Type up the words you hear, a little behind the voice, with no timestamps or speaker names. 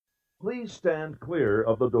Please stand clear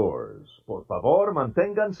of the doors. Por favor,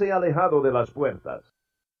 manténganse alejado de las puertas.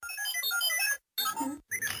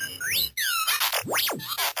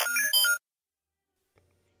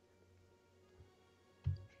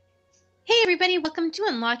 Hey everybody, welcome to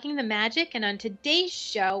Unlocking the Magic, and on today's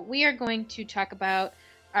show we are going to talk about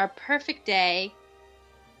our perfect day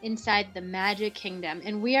inside the Magic Kingdom.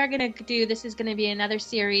 And we are going to do, this is going to be another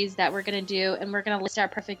series that we're going to do, and we're going to list our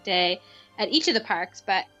perfect day at each of the parks,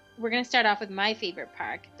 but we're going to start off with my favorite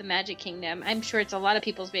park, the Magic Kingdom. I'm sure it's a lot of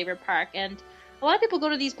people's favorite park, and a lot of people go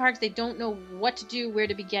to these parks, they don't know what to do, where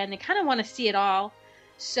to begin, they kind of want to see it all.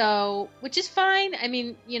 So, which is fine. I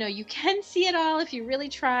mean, you can see it all if you really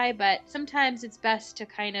try, but sometimes it's best to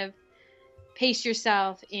kind of pace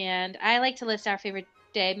yourself. And I like to list our favorite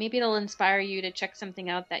day. Maybe it'll inspire you to check something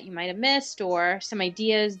out that you might have missed, or some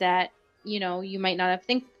ideas that, you might not have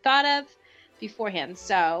thought of beforehand.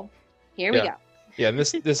 So, here we go. Yeah, and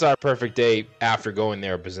this is our perfect day after going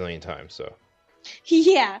there a bazillion times, so.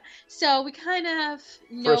 Yeah. So, we kind of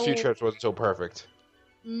know... First few trips wasn't so perfect.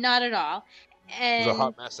 Not at all. And it was a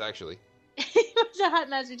hot mess, actually. It was a hot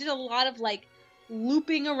mess. We did a lot of,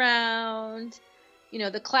 looping around.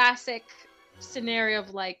 The classic scenario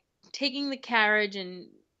of, taking the carriage, and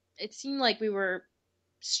it seemed like we were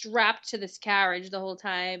strapped to this carriage the whole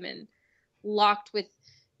time and locked with,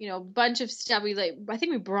 a bunch of stuff. I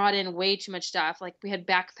think we brought in way too much stuff. We had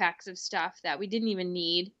backpacks of stuff that we didn't even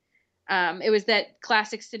need. It was that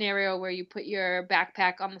classic scenario where you put your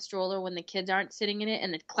backpack on the stroller when the kids aren't sitting in it,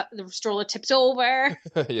 and the stroller tips over.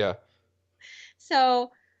 Yeah. So,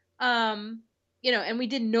 and we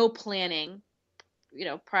did no planning,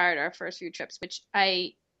 prior to our first few trips, which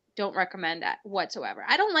I don't recommend that whatsoever.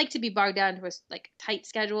 I don't like to be bogged down to a tight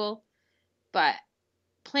schedule, but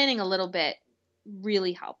planning a little bit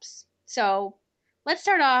really helps. So I want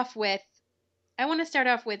to start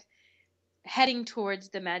off with heading towards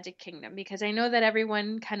the Magic Kingdom, because I know that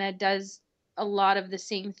everyone kind of does a lot of the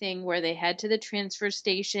same thing where they head to the transfer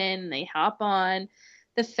station, they hop on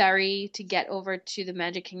the ferry to get over to the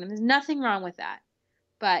Magic Kingdom. There's nothing wrong with that.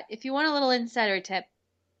 But if you want a little insider tip,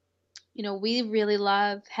 we really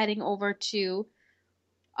love heading over to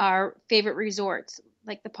our favorite resorts,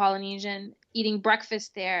 like the Polynesian, eating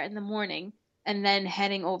breakfast there in the morning, and then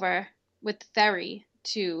heading over with the ferry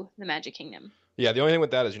to the Magic Kingdom. Yeah, the only thing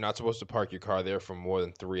with that is you're not supposed to park your car there for more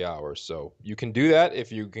than 3 hours. So you can do that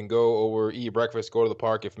if you can go over, eat breakfast, go to the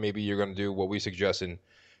park. If maybe you're going to do what we suggest and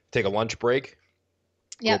take a lunch break,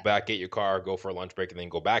 Go back, get your car, go for a lunch break, and then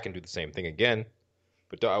go back and do the same thing again.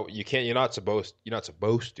 But you can't. You're not supposed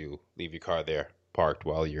to leave your car there parked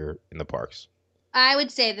while you're in the parks. I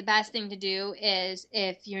would say the best thing to do is,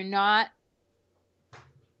 if you're not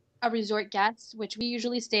a resort guest, which we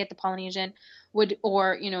usually stay at the Polynesian, or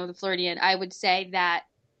the Floridian, I would say that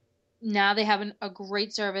now they have a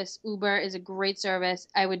great service. Uber is a great service.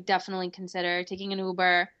 I would definitely consider taking an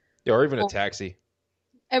Uber. Yeah, or even a taxi.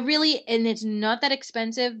 And it's not that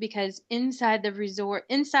expensive, because inside the resort,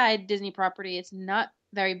 inside Disney property, it's not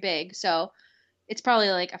very big. So it's probably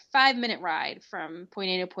a 5-minute ride from point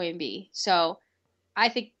A to point B. So I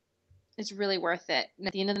think it's really worth it. And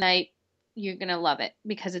at the end of the night, you're going to love it,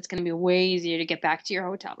 because it's going to be way easier to get back to your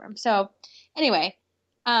hotel room. So anyway,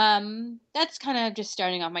 that's kind of just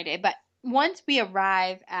starting off my day. But once we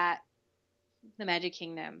arrive at the Magic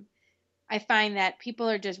Kingdom, I find that people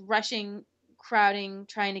are just rushing, crowding,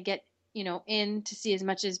 trying to get, in to see as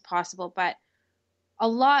much as possible. But a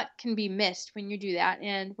lot can be missed when you do that.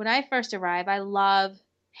 And when I first arrive, I love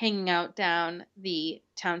hanging out down the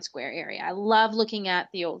town square area. I love looking at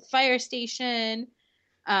the old fire station,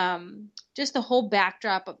 just the whole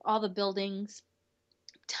backdrop of all the buildings,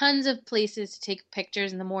 tons of places to take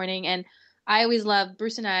pictures in the morning. And I always love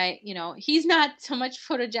Bruce, and I, he's not so much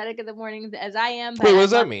photogenic in the morning as I am. Wait, what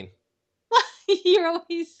does that mean? You're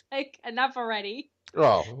always enough already.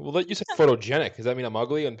 Oh, well, you said photogenic. Does that mean I'm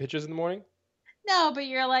ugly on pictures in the morning? No, but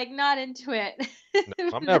you're not into it.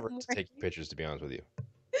 No, I'm never taking pictures, to be honest with you.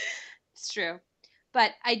 It's true.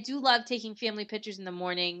 But I do love taking family pictures in the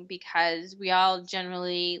morning, because we all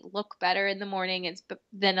generally look better in the morning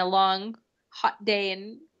than a long, hot day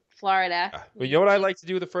in Florida. But you know what I like to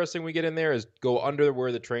do the first thing we get in there is go under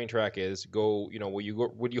where the train track is. Go,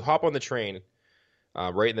 when you hop on the train,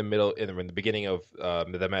 right in the middle, in the beginning of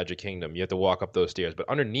the Magic Kingdom, you have to walk up those stairs. But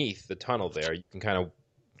underneath the tunnel there, you can kind of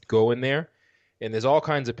go in there, and there's all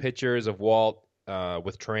kinds of pictures of Walt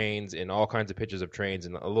with trains, and all kinds of pictures of trains,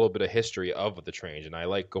 and a little bit of history of the trains. And I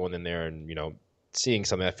like going in there and seeing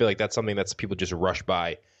something. I feel like that's something that people just rush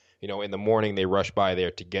by in the morning they rush by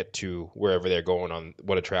there to get to wherever they're going on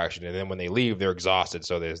what attraction, and then when they leave, they're exhausted.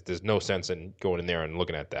 So there's no sense in going in there and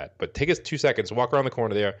looking at that. But take us 2 seconds, walk around the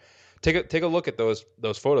corner there, take a look at those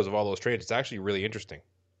photos of all those trains. It's actually really interesting.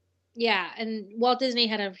 Yeah, and Walt Disney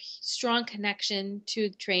had a strong connection to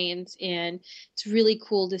trains, and it's really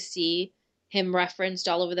cool to see him referenced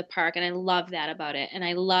all over the park, and I love that about it. And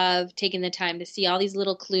I love taking the time to see all these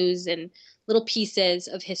little clues and little pieces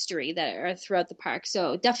of history that are throughout the park.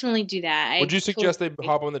 So definitely do that. Would you suggest they agree.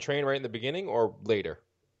 hop on the train right in the beginning or later?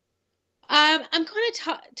 I'm going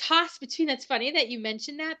to toss between. That's funny that you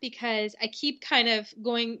mentioned that because I keep kind of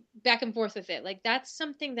going back and forth with it. Like that's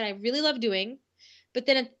something that I really love doing, but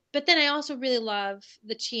then I also really love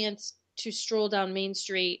the chance to stroll down Main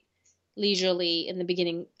Street leisurely in the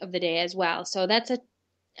beginning of the day as well. So that's a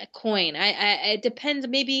coin. It depends.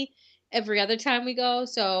 Maybe every other time we go,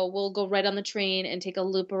 so we'll go right on the train and take a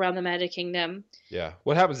loop around the Magic Kingdom. Yeah.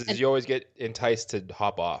 What happens is And you always get enticed to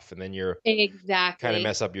hop off, and then you're exactly kind of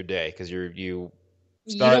mess up your day because you you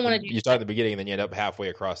start don't want to do you start at the beginning, and then you end up halfway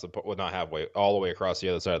across not halfway, all the way across the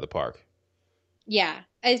other side of the park. Yeah,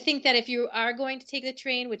 I think that if you are going to take the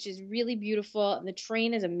train, which is really beautiful, and the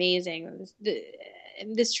train is amazing.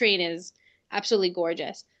 This train is absolutely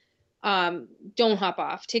gorgeous. Don't hop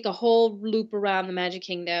off. Take a whole loop around the Magic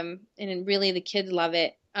Kingdom, and really the kids love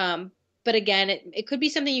it. But again, it could be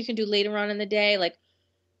something you can do later on in the day. Like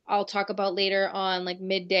I'll talk about later on, like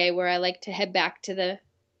midday, where I like to head back to the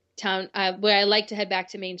town, where I like to head back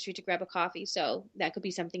to Main Street to grab a coffee. So that could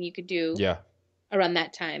be something you could do Yeah. around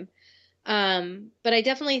that time. But I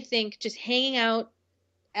definitely think just hanging out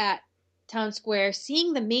at Town Square,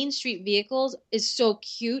 seeing the Main Street vehicles is so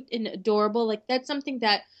cute and adorable. Like that's something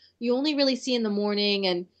that you only really see in the morning.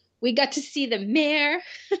 And we got to see the mayor.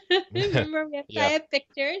 Remember, I have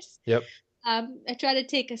pictures. Yep. I tried to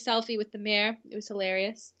take a selfie with the mayor. It was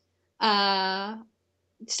hilarious.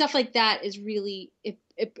 Stuff like that is really,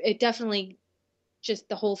 it definitely just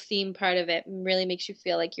the whole theme part of it really makes you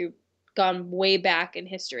feel like you've gone way back in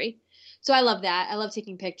history. So I love that. I love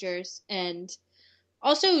taking pictures and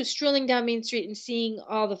also strolling down Main Street and seeing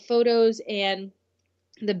all the photos and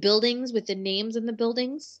the buildings with the names in the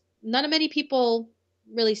buildings. Not many people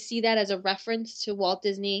really see that as a reference to Walt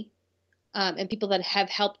Disney and people that have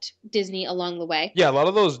helped Disney along the way. Yeah, a lot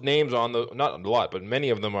of those names not a lot, but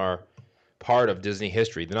many of them are part of Disney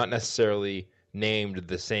history. They're not necessarily named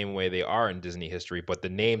the same way they are in Disney history, but the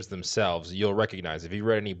names themselves you'll recognize. If you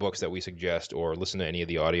read any books that we suggest or listen to any of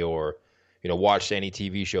the audio or watched any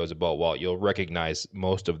TV shows about Walt, you'll recognize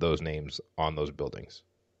most of those names on those buildings.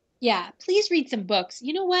 Yeah, please read some books.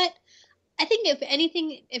 You know what? I think if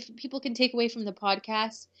anything, if people can take away from the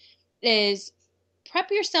podcast is prep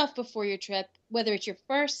yourself before your trip, whether it's your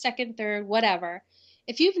first, second, third, whatever.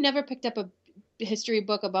 If you've never picked up a history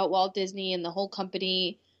book about Walt Disney and the whole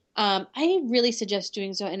company, I really suggest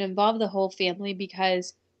doing so and involve the whole family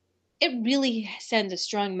because it really sends a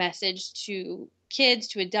strong message to kids,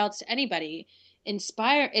 to adults, to anybody.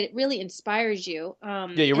 It really inspires you. Yeah,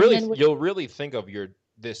 you'll really think of your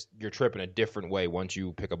trip in a different way once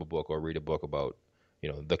you pick up a book or read a book about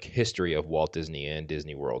the history of Walt Disney and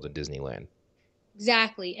Disney World and Disneyland.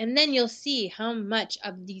 Exactly, and then you'll see how much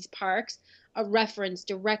of these parks are referenced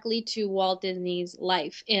directly to Walt Disney's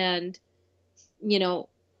life, and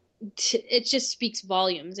it just speaks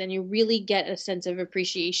volumes, and you really get a sense of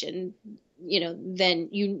appreciation than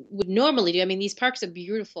you would normally do. I mean, these parks are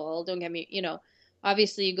beautiful. Don't get me,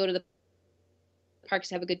 obviously you go to the parks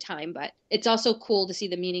to have a good time, but it's also cool to see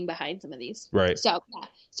the meaning behind some of these. Right. So, yeah.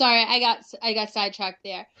 Sorry, I got sidetracked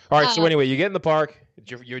there. All right. So anyway, you get in the park.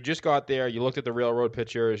 You just got there. You looked at the railroad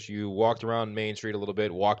pictures. You walked around Main Street a little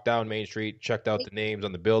bit. Walked down Main Street. Checked out the names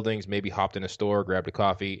on the buildings. Maybe hopped in a store, grabbed a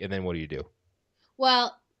coffee, and then what do?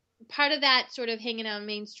 Well, part of that sort of hanging out on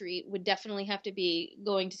Main Street would definitely have to be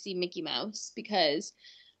going to see Mickey Mouse because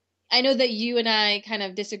I know that you and I kind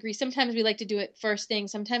of disagree. Sometimes we like to do it first thing.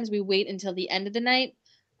 Sometimes we wait until the end of the night.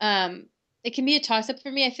 It can be a toss-up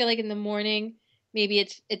for me. I feel like in the morning, maybe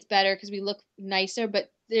it's better because we look nicer.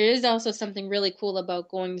 But there is also something really cool about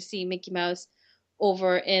going to see Mickey Mouse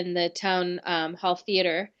over in the Town Hall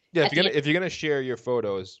Theater. Yeah, if you're gonna share your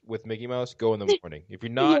photos with Mickey Mouse, go in the morning. If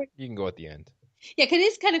you're not, you can go at the end. Yeah, because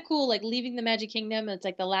it's kind of cool, like leaving the Magic Kingdom. It's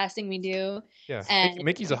like the last thing we do. Yeah, and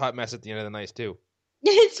Mickey's a hot mess at the end of the night too.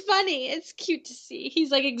 It's funny. It's cute to see. He's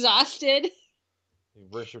like exhausted. He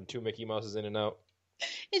rushed from 2 Mickey Mouses in and out.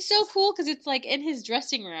 It's so cool because it's like in his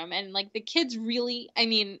dressing room and like the kids really, I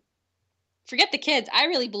mean, forget the kids. I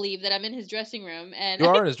really believe that I'm in his dressing room. And you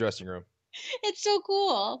are in his dressing room. It's so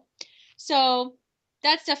cool. So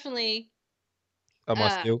that's definitely a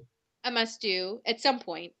must do. a must do at some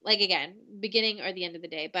point, like again, beginning or the end of the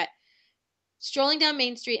day, but strolling down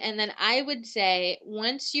Main Street. And then I would say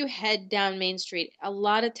once you head down Main Street, a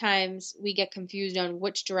lot of times we get confused on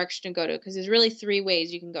which direction to go to because there's really three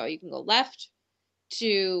ways you can go. You can go left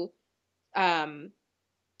to, um,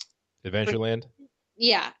 Adventureland.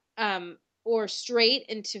 yeah, or straight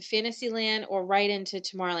into Fantasyland or right into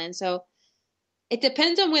Tomorrowland. So it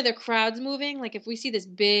depends on where the crowd's moving. Like if we see this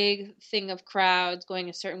big thing of crowds going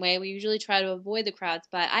a certain way, we usually try to avoid the crowds.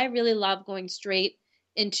 But I really love going straight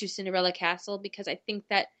into Cinderella Castle because I think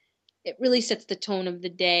that it really sets the tone of the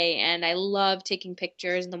day. And I love taking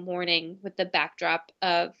pictures in the morning with the backdrop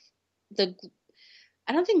of the.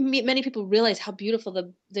 I don't think many people realize how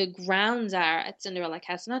beautiful the grounds are at Cinderella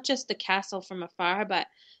Castle. Not just the castle from afar, but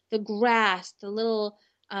the grass, the little.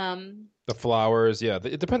 The flowers, yeah.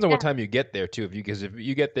 It depends on Yeah, what time you get there too. Because if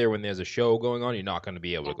you get there when there's a show going on, you're not going to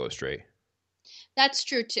be able to go straight. that's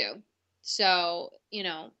true too. So, you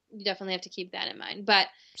definitely have to keep that in mind. But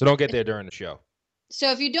So don't get there during the show.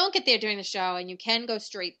 so if you don't get there during the show and you can go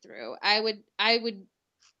straight through, I would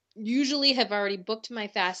usually have already booked my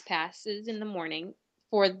fast passes in the morning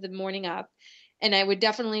for the morning up, and I would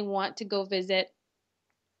definitely want to go visit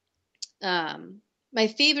my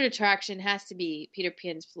favorite attraction has to be Peter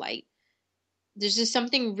Pan's Flight. There's just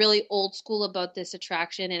something really old school about this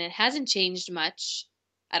attraction, and it hasn't changed much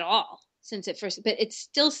at all since it first, but it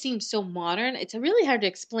still seems so modern. It's really hard to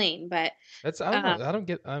explain, but I don't um, know. I don't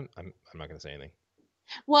get. I'm not going to say anything.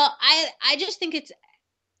 well, I just think it's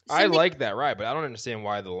I something. like that ride, but I don't understand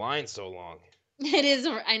why the line's so long. It is.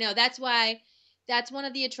 I know that's why. That's one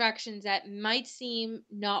of the attractions that might seem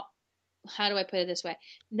not. How do I put it this way?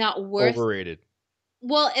 Not worth. Overrated.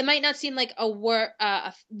 Well, it might not seem like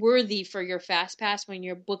worthy for your fast pass when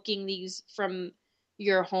you're booking these from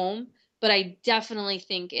your home, but I definitely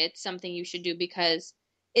think it's something you should do because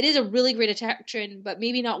it is a really great attraction, but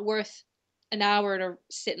maybe not worth an hour to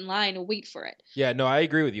sit in line and wait for it. Yeah, no, I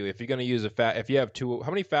agree with you. If you're going to use if you have two, how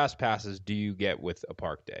many fast passes do you get with a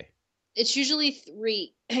park day? It's usually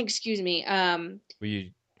three. Excuse me.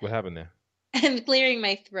 What happened there? I'm clearing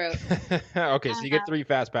my throat. Okay, so you get 3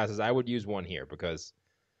 fast passes. I would use one here because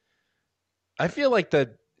I feel like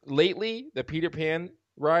lately the Peter Pan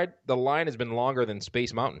ride, the line has been longer than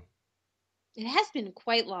Space Mountain. It has been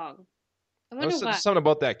quite long. I wonder There's why. something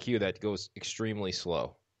about that queue that goes extremely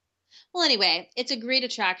slow. Well, anyway, it's a great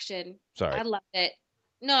attraction. Sorry. I love it.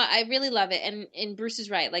 No, I really love it. And Bruce is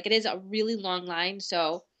right. Like it is a really long line,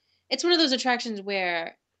 so it's one of those attractions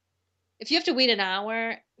where if you have to wait an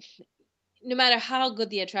hour, no matter how good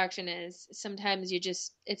the attraction is, sometimes you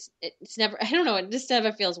just it's never I don't know, it just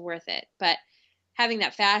never feels worth it. But having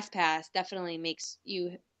that fast pass definitely makes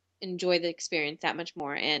you enjoy the experience that much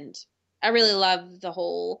more. And I really love the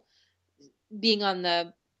whole being on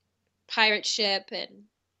the pirate ship and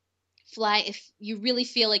fly if you really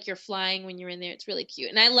feel like you're flying when you're in there. It's really cute.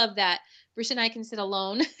 And I love that Bruce and I can sit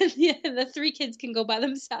alone. The 3 kids can go by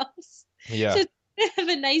themselves. Yeah. So have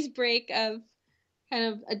a nice break of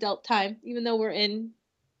kind of adult time, even though we're in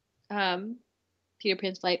Peter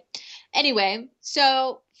Pan's Flight. Anyway,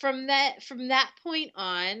 so from that point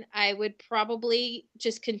on, I would probably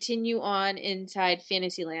just continue on inside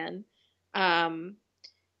Fantasyland,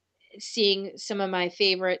 seeing some of my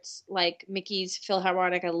favorites like Mickey's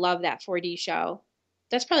Philharmonic. I love that 4D show.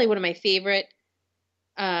 That's probably one of my favorite.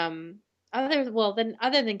 Other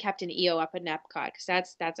than Captain EO up in Epcot,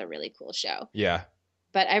 because that's a really cool show. Yeah.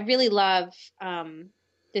 But I really love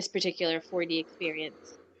this particular 4D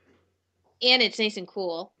experience, and it's nice and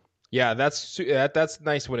cool. Yeah, that's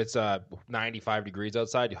nice when it's 95 degrees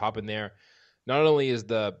outside. You hop in there. Not only is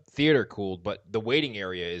the theater cool, but the waiting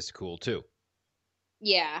area is cool too.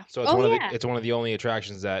 Yeah. So it's one of the only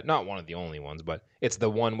attractions that, not one of the only ones, but it's the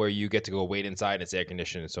one where you get to go wait inside and it's air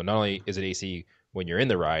conditioned. So not only is it AC when you're in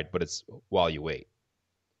the ride, but it's while you wait.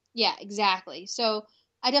 Yeah, exactly. So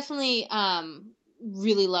I definitely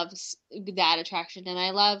really love that attraction, and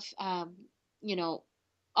I love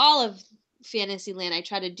all of Fantasyland. I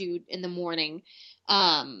try to do in the morning.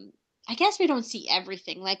 I guess we don't see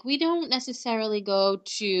everything. Like we don't necessarily go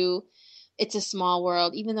to It's a Small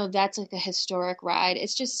World, even though that's like a historic ride.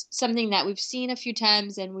 It's just something that we've seen a few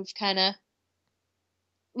times, and we kind of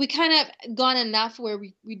gone enough where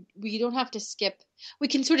we don't have to skip. We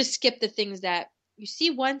can sort of skip the things that you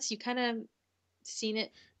see once. You kind of seen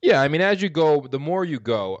it. Yeah, I mean, as you go, the more you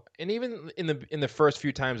go, and even in the first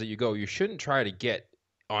few times that you go, you shouldn't try to get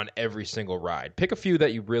on every single ride. Pick a few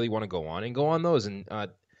that you really want to go on and go on those. And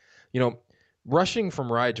rushing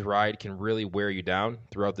from ride to ride can really wear you down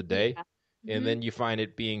throughout the day. Yeah. and then you find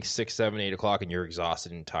it being 6, 7, 8 o'clock, and you're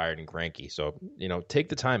exhausted and tired and cranky. So take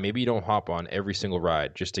the time. Maybe you don't hop on every single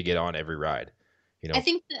ride just to get on every ride. I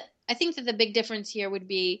think that the big difference here would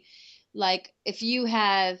be, like, if you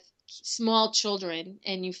have small children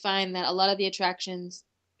and you find that a lot of the attractions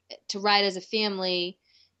to ride as a family,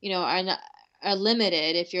 are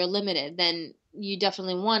limited. If you're limited, then you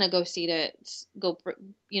definitely want to go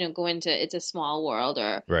into It's a Small World,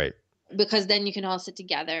 or right, because then you can all sit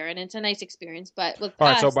together and it's a nice experience. But with all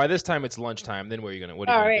right. us, So by this time it's lunchtime. Then what are you all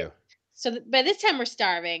gonna right. do? So by this time we're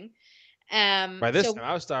starving. By this time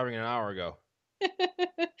I was starving an hour ago.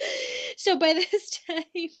 So by this time,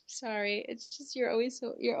 sorry, it's just you're always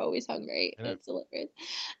hungry. Yeah. It's hilarious.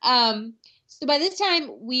 So by this time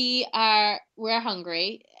we're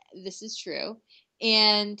hungry. This is true.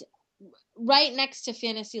 And right next to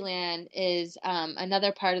Fantasyland is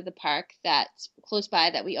another part of the park that's close by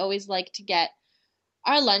that we always like to get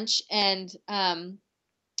our lunch, and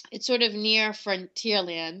it's sort of near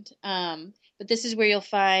Frontierland. But this is where you'll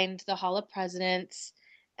find the Hall of Presidents.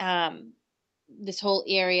 This whole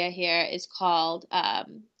area here is called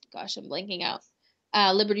gosh, I'm blanking out.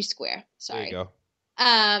 Liberty Square. Sorry. There you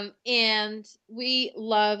go. And we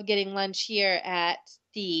love getting lunch here at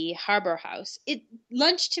the Harbor House.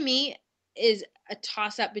 Lunch to me is a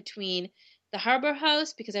toss up between the Harbor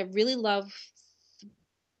House, because I really love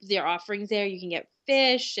their offerings there. You can get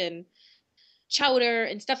fish and chowder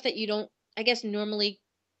and stuff that you don't, I guess, normally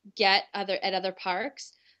get at other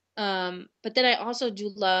parks. But then I also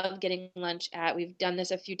do love getting lunch we've done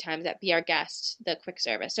this a few times, at Be Our Guest, the quick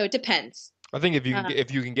service. So it depends. I think if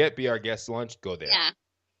you can get Be Our Guest lunch, go there. Yeah.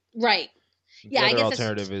 Right. The other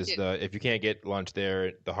alternative is if you can't get lunch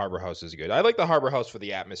there, the Harbor House is good. I like the Harbor House for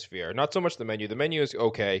the atmosphere, not so much the menu. The menu is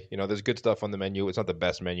okay. There's good stuff on the menu. It's not the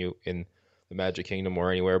best menu in the Magic Kingdom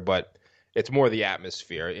or anywhere, but it's more the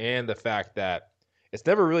atmosphere and the fact that it's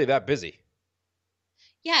never really that busy.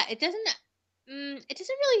 Yeah, it doesn't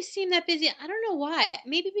really seem that busy. I don't know why.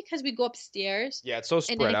 Maybe because we go upstairs. Yeah, it's so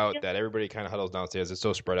spread out that everybody kind of huddles downstairs. It's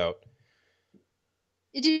so spread out.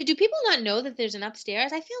 Do people not know that there's an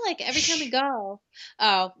upstairs? I feel like every time we go.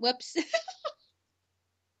 Oh, whoops.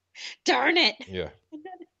 Darn it. Yeah.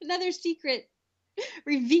 Another secret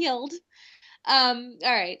revealed. All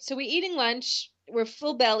right. So we're eating lunch. We're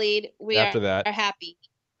full bellied. We are happy.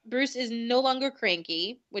 Bruce is no longer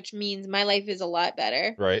cranky, which means my life is a lot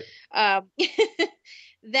better. Right.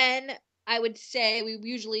 Then I would say we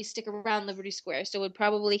usually stick around Liberty Square, so we'd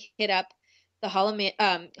probably hit up the Hall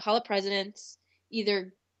of Presidents,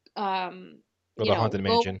 either or the Haunted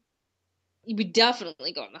Mansion. We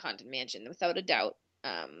definitely go in the Haunted Mansion without a doubt.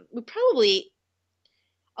 We probably,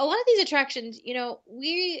 a lot of these attractions,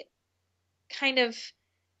 we kind of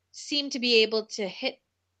seem to be able to hit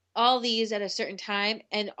all these at a certain time,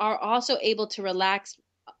 and are also able to relax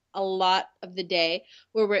a lot of the day,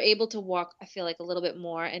 where we're able to walk, I feel like, a little bit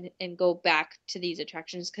more and go back to these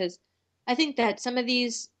attractions, because I think that some of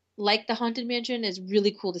these, like the Haunted Mansion, is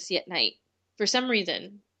really cool to see at night. For some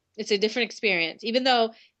reason, it's a different experience, even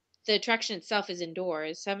though the attraction itself is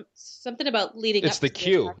indoors. Something about leading up. It's the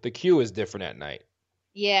queue. The queue is different at night.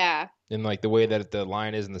 Yeah. And like the way that the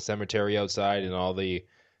line is in the cemetery outside, and all the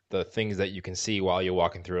things that you can see while you're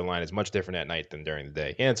walking through a line is much different at night than during the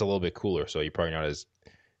day. And it's a little bit cooler, so you're probably not as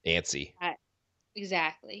antsy.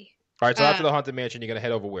 Exactly. All right, so after the Haunted Mansion, you're going to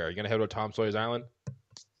head over where? You're going to head over to Tom Sawyer's Island?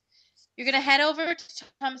 You're going to head over to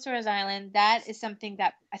Tom Sawyer's Island. That is something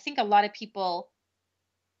that I think a lot of people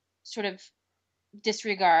sort of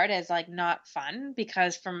disregard as like not fun,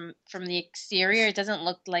 because from the exterior it doesn't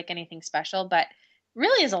look like anything special, but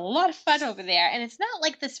really is a lot of fun over there. And it's not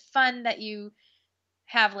like this fun that you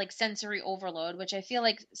have like sensory overload, which I feel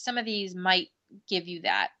like some of these might give you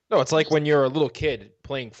that. No, it's like when you're a little kid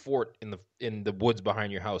playing fort in the woods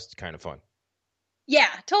behind your house. It's kind of fun. Yeah,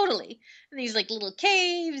 totally. And these like little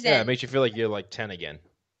caves. Yeah, it makes you feel like you're like 10 again.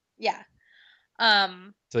 Yeah.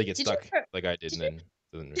 Until you get stuck like I did, and then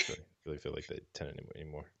doesn't really feel like 10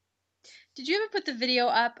 anymore. Did you ever put the video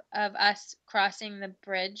up of us crossing the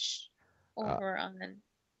bridge over on the?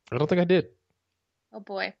 I don't think I did. Oh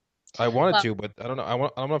boy. I wanted to, but I don't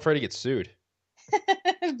know. I'm afraid to get sued.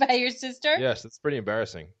 By your sister? Yes, that's pretty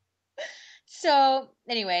embarrassing. So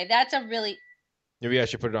anyway, that's a really. Maybe I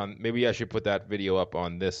should put it on. Maybe I should put that video up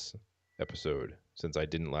on this episode, since I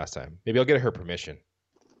didn't last time. Maybe I'll get her permission.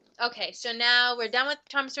 Okay, so now we're done with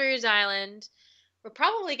Tom Sawyer's Island. We're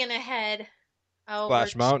probably gonna head over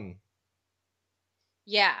Splash Mountain.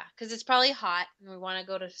 Yeah, because it's probably hot, and we want to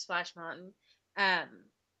go to Splash Mountain.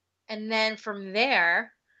 And then from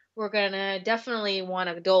there, we're gonna definitely want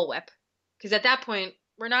a Dole Whip, because at that point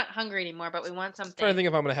we're not hungry anymore, but we want something. I'm trying to think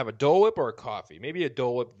if I'm going to have a Dole Whip or a coffee. Maybe a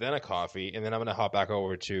Dole Whip, then a coffee, and then I'm going to hop back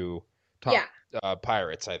over to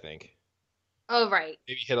Pirates, I think. Oh, right.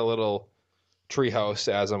 Maybe hit a little treehouse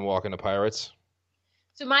as I'm walking to Pirates.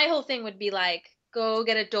 So my whole thing would be like, go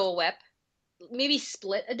get a Dole Whip. Maybe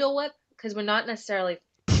split a Dole Whip, because we're not necessarily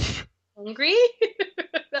hungry.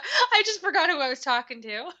 I just forgot who I was talking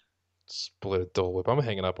to. Split a Dole Whip. I'm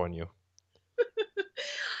hanging up on you.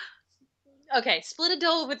 Okay, split a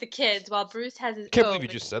Dole Whip with the kids while Bruce has his I can't believe you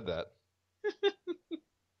just said that.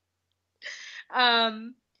 Have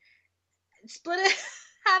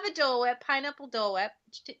a Dole Whip, pineapple Dole Whip,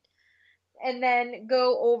 and then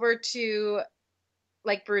go over to,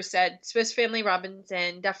 like Bruce said, Swiss Family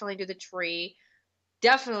Robinson. Definitely do the tree.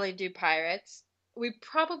 Definitely do Pirates. We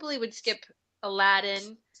probably would skip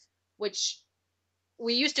Aladdin, which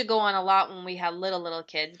we used to go on a lot when we had little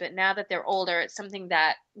kids, but now that they're older, it's something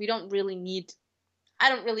that we don't really need. I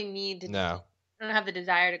don't really need to. No. I don't have the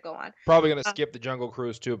desire to go on. Probably going to skip the Jungle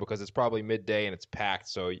Cruise too, because it's probably midday and it's packed.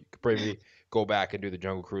 So you could probably go back and do the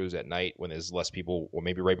Jungle Cruise at night when there's less people, or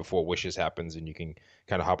maybe right before Wishes happens, and you can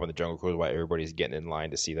kind of hop on the Jungle Cruise while everybody's getting in line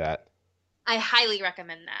to see that. I highly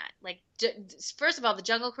recommend that. Like, first of all, the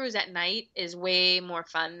Jungle Cruise at night is way more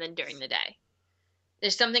fun than during the day.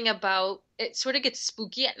 There's something about it, sort of gets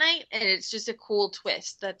spooky at night, and it's just a cool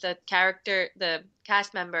twist that the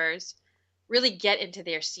cast members really get into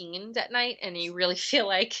their scenes at night, and you really feel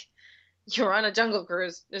like you're on a Jungle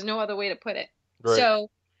Cruise. There's no other way to put it. Right.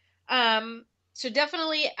 So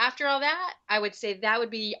definitely after all that, I would say that would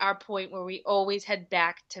be our point where we always head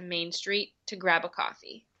back to Main Street to grab a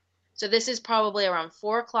coffee. So this is probably around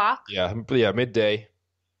 4:00. Yeah, midday.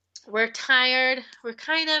 We're tired. We're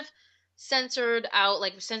kind of censored out,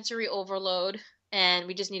 like sensory overload, and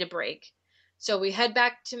we just need a break. So we head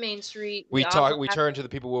back to Main Street. We turn to the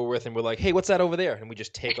people we're with, and we're like, "Hey, what's that over there?" And we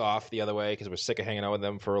just take off the other way because we're sick of hanging out with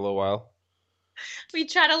them for a little while. We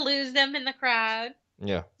try to lose them in the crowd.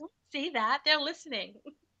 Yeah. Don't say that. They're listening.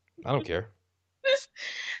 I don't care.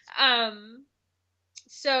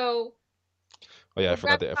 So. Oh yeah, I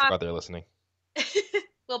forgot they're listening.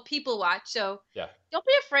 Well, people watch, so yeah. Don't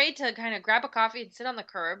be afraid to kind of grab a coffee and sit on the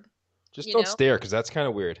curb. Just don't stare, because that's kind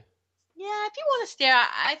of weird. Yeah, if you want to stare,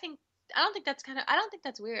 I don't think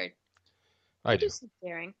that's weird. I do. Some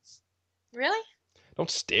staring. Really?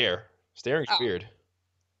 Don't stare. Staring's weird.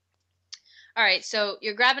 All right, so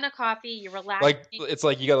you're grabbing a coffee, you're relaxing. It's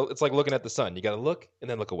like looking at the sun. You got to look and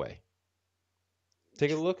then look away.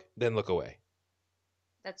 Take a look, then look away.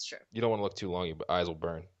 That's true. You don't want to look too long; your eyes will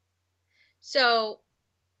burn. So,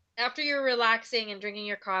 after you're relaxing and drinking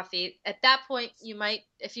your coffee, at that point, you might,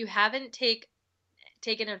 if you haven't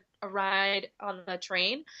taken a ride on the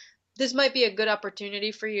train, this might be a good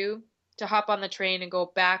opportunity for you to hop on the train and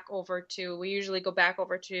go back over to. We usually go back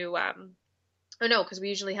over to. Because we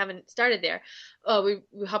usually haven't started there. We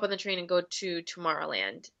hop on the train and go to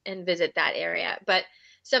Tomorrowland and visit that area. But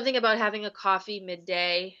something about having a coffee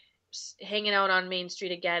midday, hanging out on Main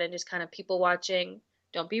Street again, and just kind of people watching.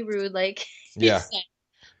 Don't be rude, like yeah.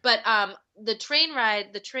 But the train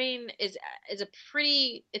is a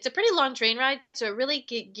pretty long train ride, so it really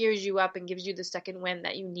gears you up and gives you the second wind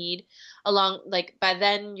that you need. Along, like, by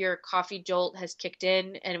then your coffee jolt has kicked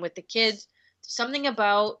in, and with the kids, something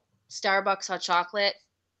about Starbucks hot chocolate,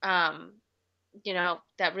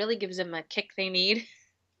 that really gives them a kick they need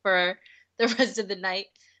for the rest of the night.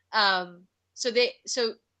 So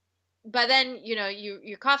by then,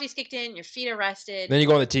 your coffee's kicked in, your feet are rested. Then you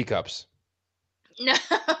go on the teacups. No,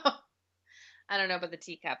 I don't know about the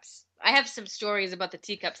teacups. I have some stories about the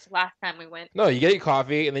teacups last time we went. No, you get your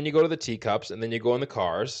coffee, and then you go to the teacups, and then you go in the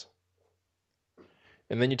cars,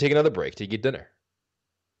 and then you take another break to get dinner.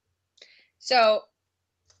 So,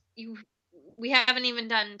 we haven't even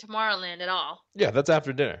done Tomorrowland at all. Yeah, that's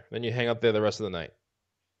after dinner. Then you hang out there the rest of the night.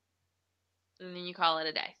 And then you call it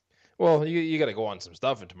a day. Well, you got to go on some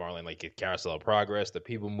stuff in Tomorrowland, like Carousel of Progress. The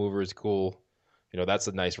People Mover is cool. That's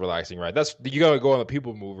a nice, relaxing ride. You got to go on the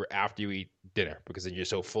People Mover after you eat dinner, because then you're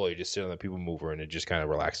so full, you just sit on the People Mover, and it just kind of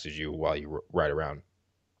relaxes you while you ride around.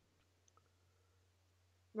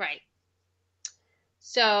 Right.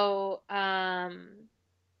 So, I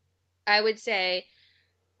would say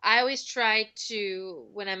I always try to,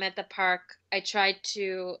 when I'm at the park, I try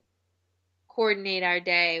to coordinate our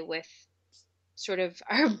day with sort of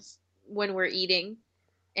when we're eating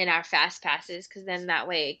in our fast passes, because then that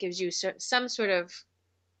way it gives you some sort of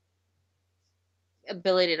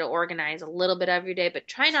ability to organize a little bit of your day, but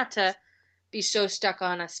try not to be so stuck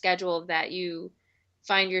on a schedule that you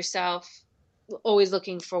find yourself, always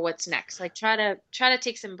looking for what's next. Like try to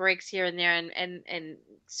take some breaks here and there and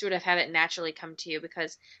sort of have it naturally come to you,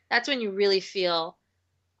 because that's when you really feel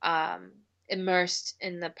um, immersed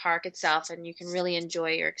in the park itself, and you can really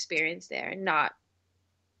enjoy your experience there, and not,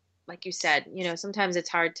 like you said, sometimes it's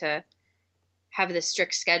hard to have this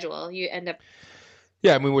strict schedule. You end up.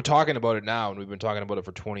 Yeah, I mean, we're talking about it now, and we've been talking about it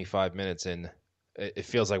for 25 minutes, and it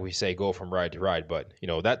feels like we say go from ride to ride, but,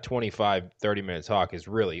 that 25, 30-minute talk is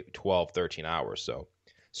really 12, 13 hours, so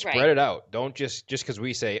spread Right. it out. Don't just because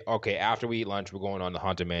we say, okay, after we eat lunch, we're going on the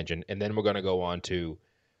Haunted Mansion, and then we're going to go on to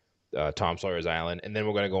Tom Sawyer's Island, and then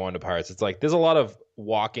we're going to go on to Pirates. It's like there's a lot of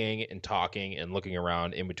walking and talking and looking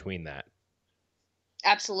around in between that.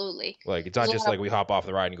 Absolutely. Like, it's not just like we hop off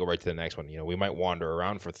the ride and go right to the next one. We might wander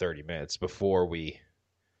around for 30 minutes before we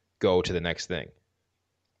go to the next thing.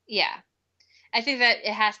 Yeah. I think that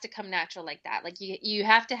it has to come natural like that. Like you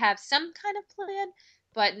have to have some kind of plan,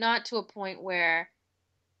 but not to a point where,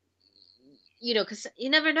 because you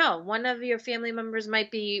never know. One of your family members might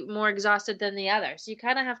be more exhausted than the other. So you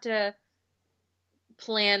kind of have to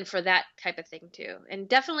plan for that type of thing too. And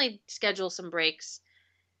definitely schedule some breaks.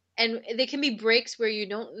 And they can be breaks where you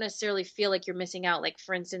don't necessarily feel like you're missing out. Like,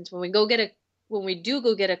 for instance, when we do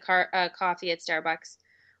go get a coffee at Starbucks,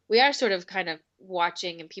 we are sort of kind of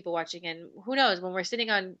watching and people watching, and who knows, when we're sitting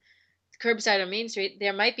on curbside on Main Street,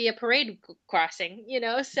 there might be a parade crossing,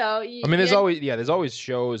 so I mean, there's always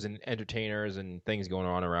shows and entertainers and things going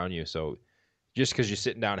on around you. So just because you're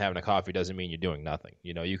sitting down having a coffee doesn't mean you're doing nothing.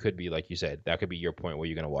 You could be, like you said, that could be your point where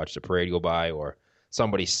you're going to watch the parade go by, or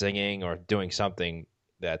somebody singing or doing something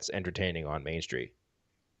that's entertaining on Main Street.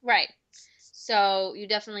 Right. So you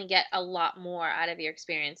definitely get a lot more out of your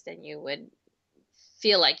experience than you would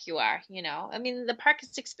feel like you are, I mean, the park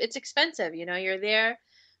it's expensive, you're there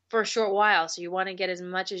for a short while, so you want to get as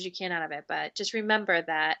much as you can out of it, but just remember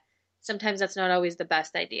that sometimes that's not always the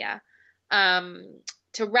best idea.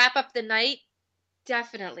 To wrap up the night,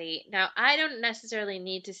 definitely. Now, I don't necessarily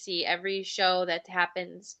need to see every show that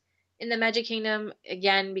happens in the Magic Kingdom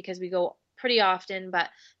again, because we go pretty often, but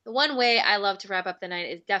the one way I love to wrap up the night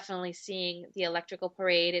is definitely seeing the electrical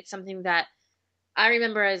parade. It's something that I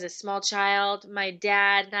remember as a small child, my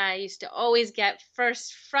dad and I used to always get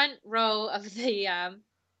front row of the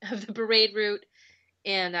parade route,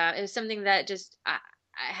 and it was something that just I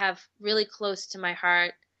have really close to my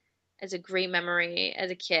heart as a great memory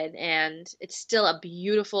as a kid, and it's still a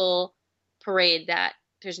beautiful parade that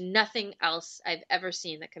there's nothing else I've ever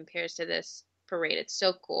seen that compares to this parade. It's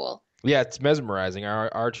so cool. Yeah, it's mesmerizing.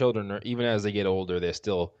 Our children, even as they get older, they're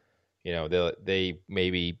still, they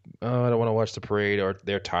maybe, oh, I don't want to watch the parade, or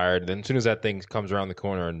they're tired. Then as soon as that thing comes around the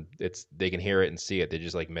corner and they can hear it and see it, they're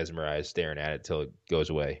just like mesmerized, staring at it till it goes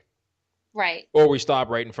away. Right. Or we stop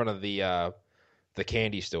right in front of the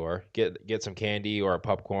candy store, get some candy or a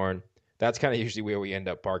popcorn. That's kind of usually where we end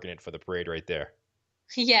up parking it for the parade, right there.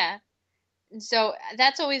 Yeah. And so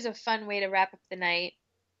that's always a fun way to wrap up the night.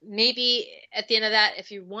 Maybe at the end of that, if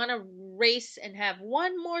you want to race and have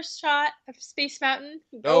one more shot of Space Mountain,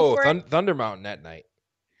 go for it. Thunder Mountain that night.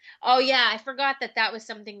 Oh yeah, I forgot that was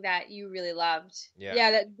something that you really loved. Yeah,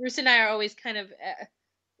 that Bruce and I are always kind of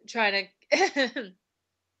trying to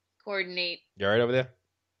coordinate. You all right over there?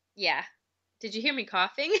 Yeah. Did you hear me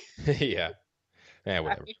coughing? Yeah.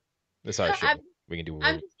 Whatever. It's our show. We can do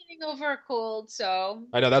whatever. I'm just getting over a cold, so.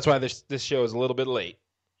 I know, that's why this show is a little bit late.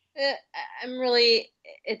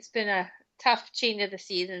 It's been a tough change of the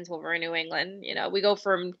seasons over in New England. We go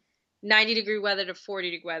from 90-degree weather to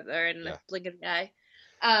 40-degree weather in the blink of an eye.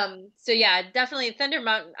 So yeah, definitely Thunder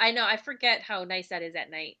Mountain. I know, I forget how nice that is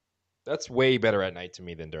at night. That's way better at night to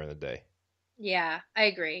me than during the day. Yeah, I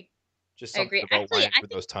agree. Just something about winding through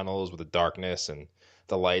those tunnels with the darkness and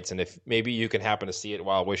the lights, and if maybe you can happen to see it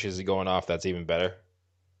while Wishes is going off, that's even better.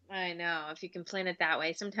 I know, if you can plan it that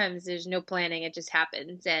way. Sometimes there's no planning, it just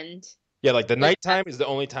happens. And yeah, like the nighttime is the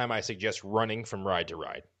only time I suggest running from ride to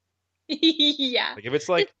ride. Yeah. Like if it's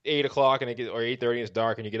like 8 o'clock or 8:30 and it's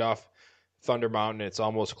dark and you get off Thunder Mountain and it's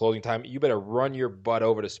almost closing time, you better run your butt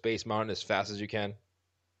over to Space Mountain as fast as you can.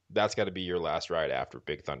 That's got to be your last ride after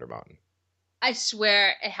Big Thunder Mountain. I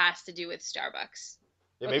swear it has to do with Starbucks.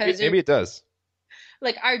 Yeah, maybe it does.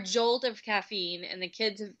 Like our jolt of caffeine, and the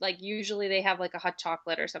kids like usually they have like a hot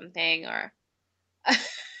chocolate or something, or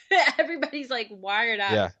everybody's like wired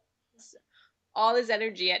up. Yeah. All this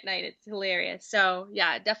energy at night. It's hilarious. So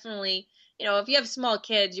yeah, definitely. If you have small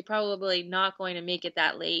kids, you're probably not going to make it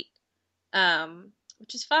that late,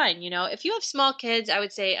 which is fine. If you have small kids, I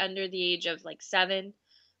would say under the age of like 7,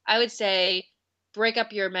 I would say break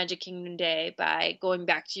up your Magic Kingdom day by going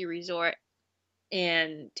back to your resort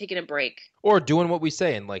and taking a break. Or doing what we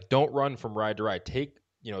say and like don't run from ride to ride. Take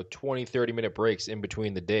 20, 30-minute breaks in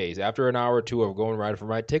between the days. After an hour or two of going ride from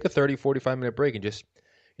ride, take a 30, 45-minute break and just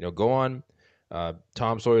go on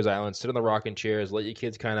Tom Sawyer's Island, sit on the rocking chairs, let your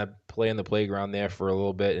kids kind of play in the playground there for a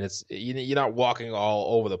little bit. And it's you're not walking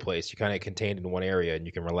all over the place. You're kind of contained in one area and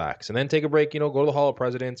you can relax. And then take a break, go to the Hall of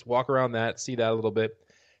Presidents, walk around that, see that a little bit.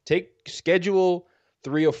 Schedule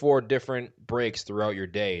 3 or 4 different breaks throughout your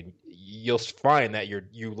day. And you'll find that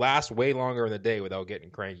you last way longer in the day without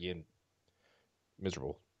getting cranky and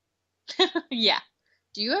miserable. Yeah.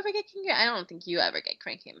 Do you ever get cranky? I don't think you ever get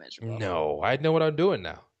cranky and miserable. No, I know what I'm doing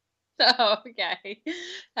now. Oh, okay.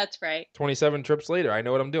 That's right. 27 trips later, I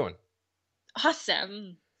know what I'm doing.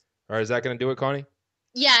 Awesome. All right, is that going to do it, Connie?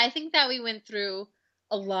 Yeah, I think that we went through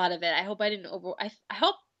a lot of it. I hope I didn't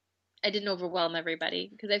overwhelm everybody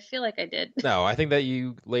because I feel like I did. No, I think that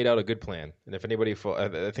you laid out a good plan. And if anybody,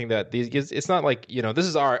 I think that it's not like this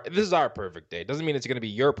is our perfect day. It doesn't mean it's going to be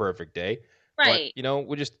your perfect day. Right. But,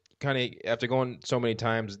 we just kind of, after going so many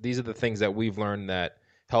times, these are the things that we've learned that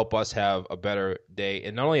help us have a better day.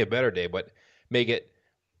 And not only a better day, but make it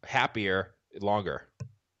happier longer.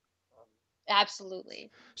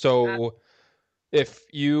 Absolutely. So if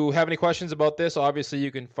you have any questions about this, obviously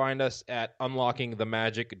you can find us at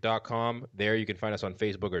unlockingthemagic.com. There you can find us on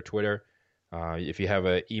Facebook or Twitter. If you have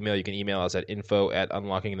an email, you can email us at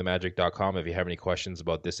info@unlockingthemagic.com if you have any questions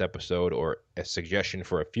about this episode or a suggestion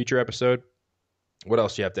for a future episode. What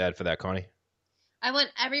else do you have to add for that, Connie? I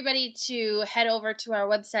want everybody to head over to our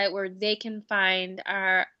website where they can find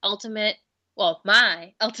my ultimate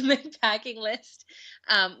packing list.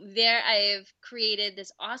 There I've created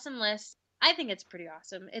this awesome list. I think it's pretty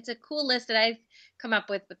awesome. It's a cool list that I've come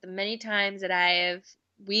up with the many times that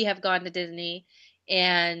we have gone to Disney.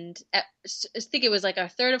 And I think it was like our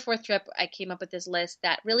 3rd or 4th trip, I came up with this list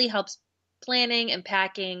that really helps planning and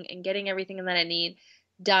packing and getting everything that I need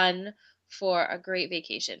done for a great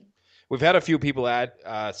vacation. We've had a few people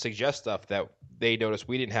suggest stuff that they noticed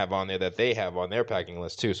we didn't have on there that they have on their packing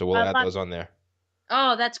list too. So we'll add those on there.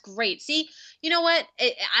 Oh, that's great. See, you know what?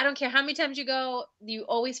 I don't care how many times you go, you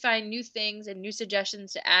always find new things and new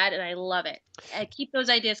suggestions to add, and I love it. I keep those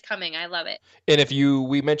ideas coming. I love it. And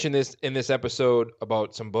we mentioned this in this episode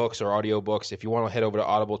about some books or audio books. If you want to head over to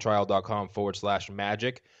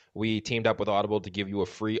audibletrial.com/magic, we teamed up with Audible to give you a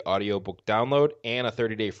free audiobook download and a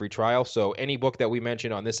 30-day free trial. So any book that we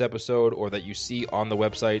mentioned on this episode or that you see on the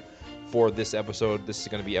website for this episode, this is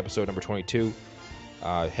going to be episode number 22,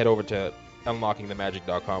 head over to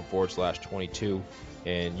unlockingthemagic.com/22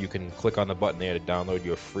 and you can click on the button there to download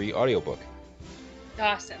your free audiobook.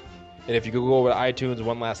 Awesome. And if you could go over to iTunes,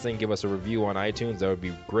 one last thing, give us a review on iTunes. That would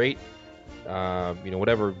be great.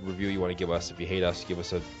 Whatever review you want to give us. If you hate us, give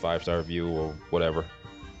us a 5-star review or whatever.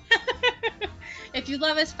 If you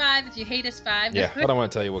love us, 5. If you hate us, 5. Yeah, I don't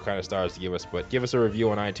want to tell you what kind of stars to give us, but give us a review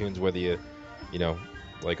on iTunes whether you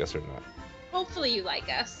like us or not. Hopefully you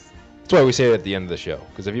like us. That's why we say it at the end of the show,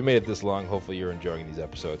 because if you made it this long, hopefully you're enjoying these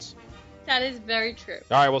episodes. That is very true.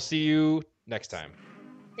 All right, we'll see you next time.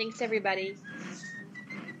 Thanks, everybody.